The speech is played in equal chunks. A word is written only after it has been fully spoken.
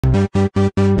So,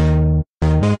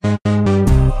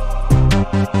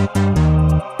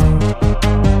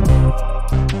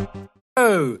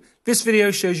 this video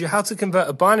shows you how to convert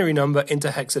a binary number into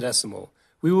hexadecimal.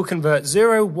 We will convert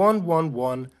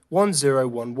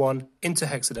 01111011 into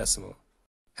hexadecimal.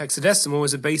 Hexadecimal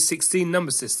is a base 16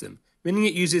 number system, meaning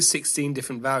it uses 16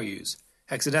 different values.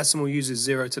 Hexadecimal uses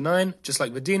 0 to 9, just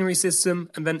like the denary system,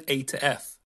 and then A to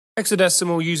F.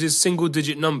 Hexadecimal uses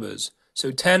single-digit numbers, so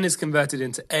 10 is converted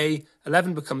into A,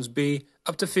 11 becomes B,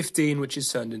 up to 15, which is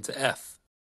turned into F.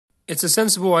 It's a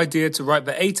sensible idea to write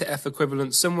the A to F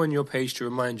equivalent somewhere on your page to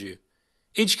remind you.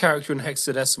 Each character in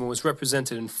hexadecimal is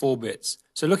represented in 4 bits,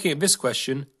 so looking at this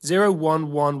question,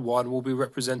 0111 will be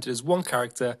represented as one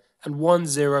character and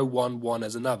 1011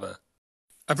 as another.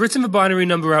 I've written the binary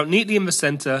number out neatly in the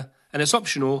center, and it's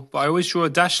optional, but I always draw a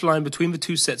dashed line between the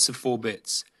two sets of 4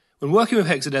 bits. When working with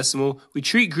hexadecimal, we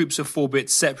treat groups of 4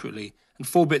 bits separately, and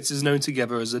 4 bits is known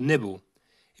together as a nibble.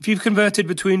 If you've converted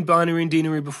between binary and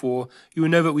denary before, you will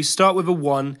know that we start with a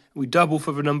 1 and we double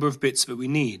for the number of bits that we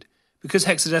need. Because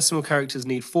hexadecimal characters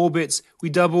need 4 bits, we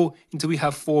double until we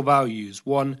have 4 values,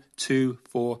 1, 2,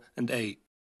 4, and 8.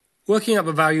 Working out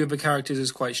the value of the characters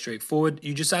is quite straightforward.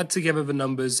 You just add together the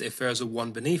numbers if there is a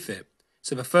 1 beneath it.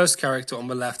 So the first character on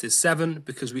the left is 7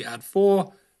 because we add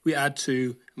 4, we add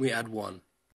 2, and we add 1.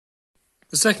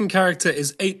 The second character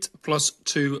is 8 plus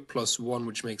 2 plus 1,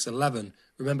 which makes 11.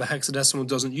 Remember, hexadecimal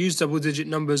doesn't use double-digit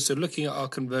numbers, so looking at our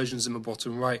conversions in the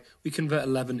bottom right, we convert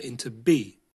 11 into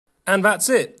B. And that's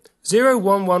it.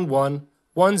 0111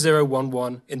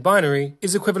 1011 in binary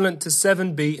is equivalent to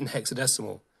 7B in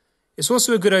hexadecimal. It's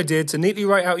also a good idea to neatly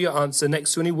write out your answer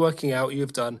next to any working out you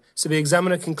have done so the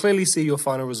examiner can clearly see your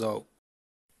final result.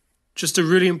 Just a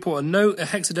really important note, a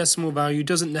hexadecimal value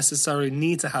doesn't necessarily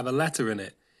need to have a letter in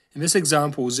it. In this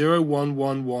example,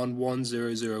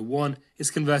 01111001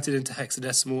 is converted into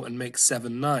hexadecimal and makes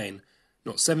 79,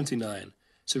 not 79.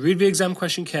 So read the exam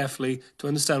question carefully to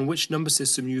understand which number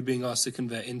system you are being asked to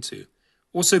convert into.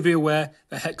 Also be aware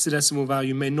the hexadecimal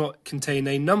value may not contain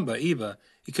a number either.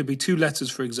 It could be 2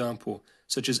 letters, for example,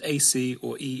 such as AC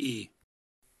or EE.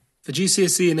 For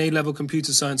GCSE and A-level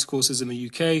computer science courses in the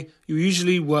UK, you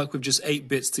usually work with just 8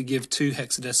 bits to give 2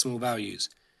 hexadecimal values.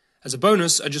 As a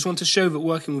bonus, I just want to show that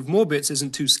working with more bits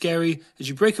isn't too scary as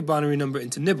you break a binary number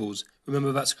into nibbles,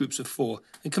 remember that's groups of 4,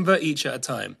 and convert each at a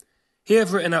time. Here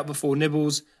I've written out the 4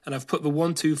 nibbles, and I've put the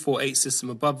 1, 2, 4, 8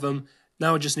 system above them.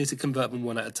 Now I just need to convert them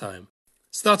one at a time.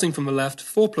 Starting from the left,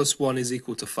 4 plus 1 is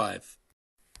equal to 5.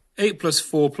 8 plus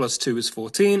 4 plus 2 is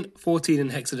 14. 14 in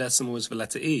hexadecimal is the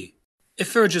letter E.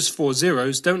 If there are just 4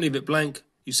 zeros, don't leave it blank.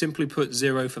 You simply put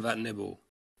 0 for that nibble.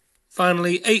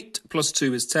 Finally, 8 plus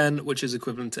 2 is 10, which is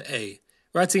equivalent to A.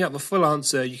 Writing out the full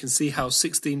answer, you can see how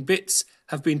 16 bits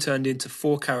have been turned into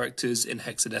 4 characters in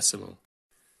hexadecimal.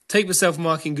 Take the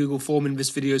self-marking Google form in this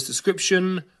video's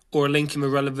description, or a link in the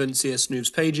relevant CS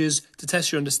Noobs pages to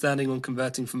test your understanding on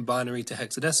converting from binary to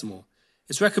hexadecimal.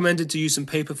 It's recommended to use some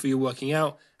paper for your working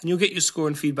out, and you'll get your score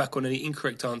and feedback on any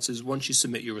incorrect answers once you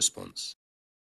submit your response.